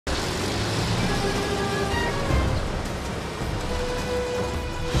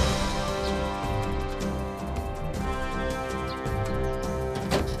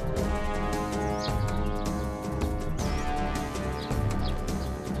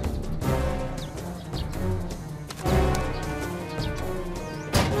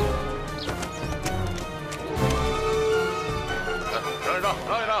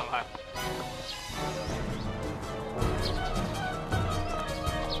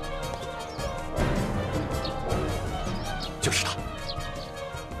就是他。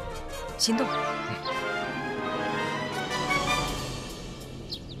行动。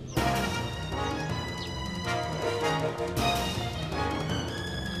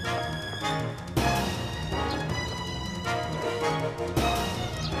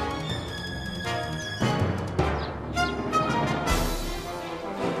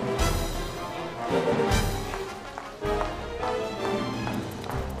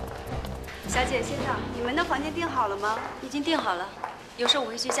小姐，先生，你们的房间订好了吗？已经订好了，有事我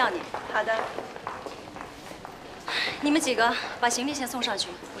会去叫你。好的。你们几个把行李先送上去，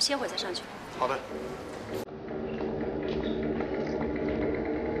我歇会再上去。好的。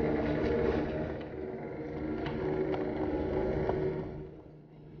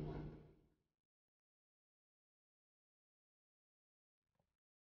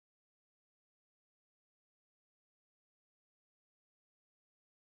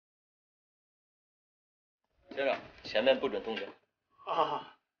先生，前面不准动脚。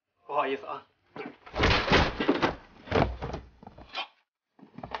啊，不好意思啊。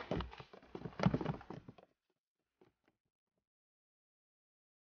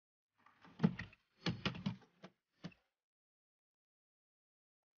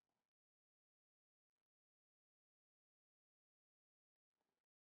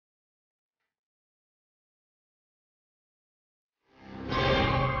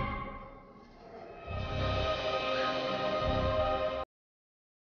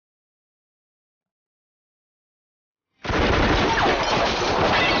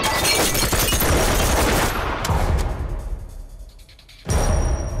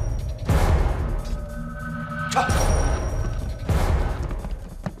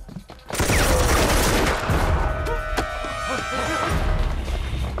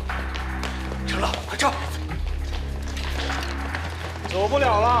走不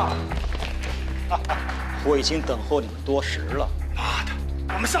了了，我已经等候你们多时了。妈的，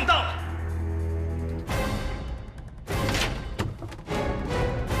我们上当了！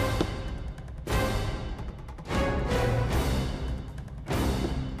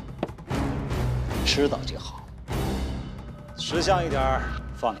知道就好，识相一点，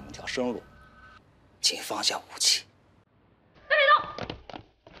放你们条生路。请放下武器。别动！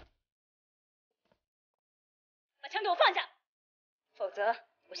把枪给我放下，否则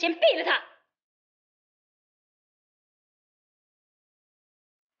我先毙了他。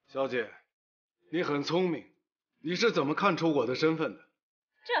小姐，你很聪明，你是怎么看出我的身份的？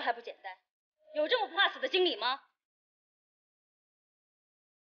这还不简单？有这么不怕死的经理吗？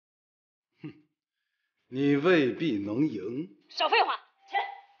哼，你未必能赢。少废话，起来，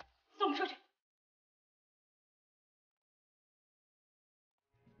送我们出去。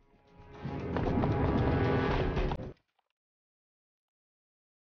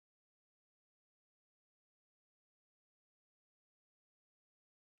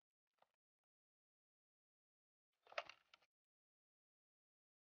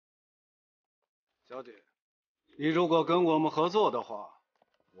小姐，你如果跟我们合作的话，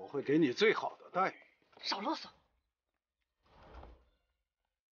我会给你最好的待遇。少啰嗦。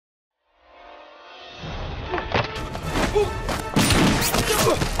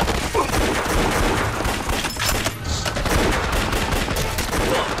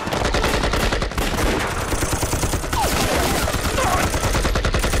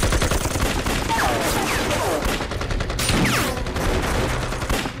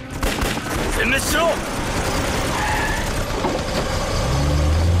什么时候？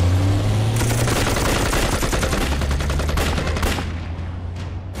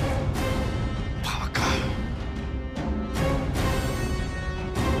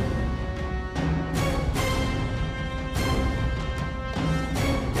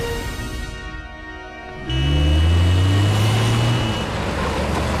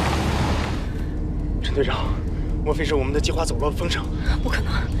陈队长，莫非是我们的计划走漏了风声？不可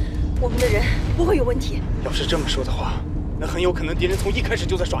能，我们的人不会有问题。要是这么说的话，那很有可能敌人从一开始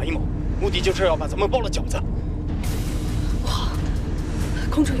就在耍阴谋，目的就是要把咱们包了饺子。不好，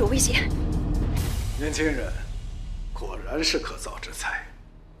空中有危险！年轻人，果然是可造之材。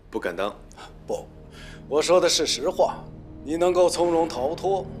不敢当。不，我说的是实话。你能够从容逃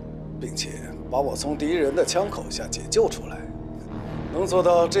脱，并且把我从敌人的枪口下解救出来，能做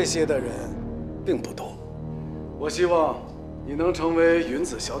到这些的人并不多。我希望你能成为云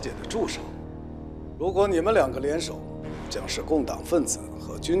子小姐的助手。如果你们两个联手，将是共党分子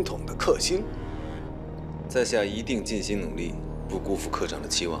和军统的克星。在下一定尽心努力，不辜负科长的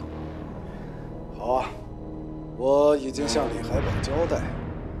期望。好啊，我已经向李海宝交代，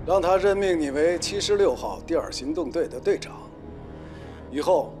让他任命你为76号第2行动队的队长。以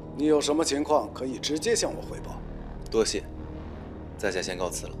后你有什么情况可以直接向我汇报。多谢。在下先告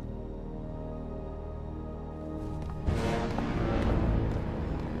辞了。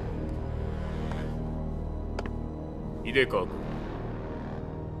秀川君、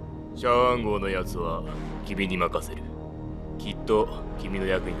シャワン号のやつは君に任せる。きっと君の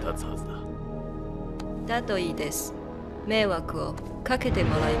役に立つはずだ。だといいです。迷惑をかけて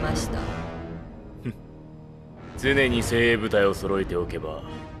もらいました。常に精鋭部隊を揃えておけば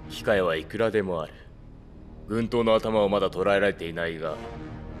機会はいくらでもある。軍刀の頭をまだ捉えられていないが、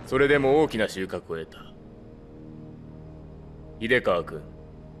それでも大きな収穫を得た。秀川君、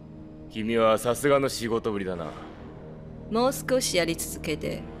君はさすがの仕事ぶりだな。もう少しやり続け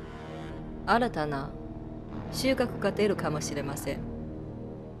て、新たな収穫が出るかもしれません。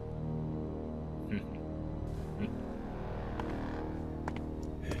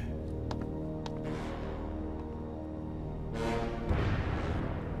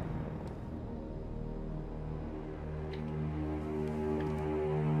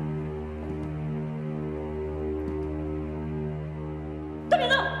都别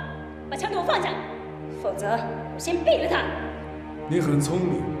动，把枪给我放下，否则我先毙了他。你很聪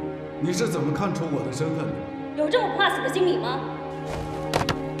明，你是怎么看出我的身份的？有这么不怕死的经理吗？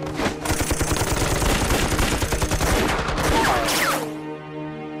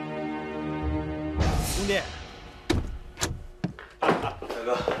兄弟，大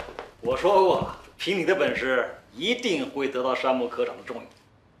哥，我说过，凭你的本事，一定会得到山木科长的重用。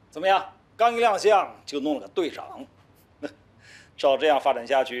怎么样？刚一亮相就弄了个队长，照这样发展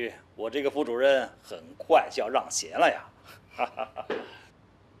下去，我这个副主任很快就要让贤了呀！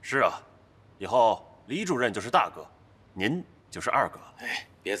是啊，以后李主任就是大哥，您就是二哥。哎，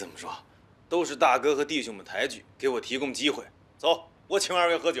别这么说，都是大哥和弟兄们抬举，给我提供机会。走，我请二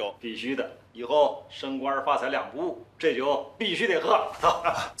位喝酒。必须的，以后升官发财两不误，这酒必须得喝。走，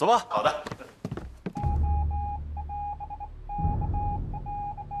走吧。好的。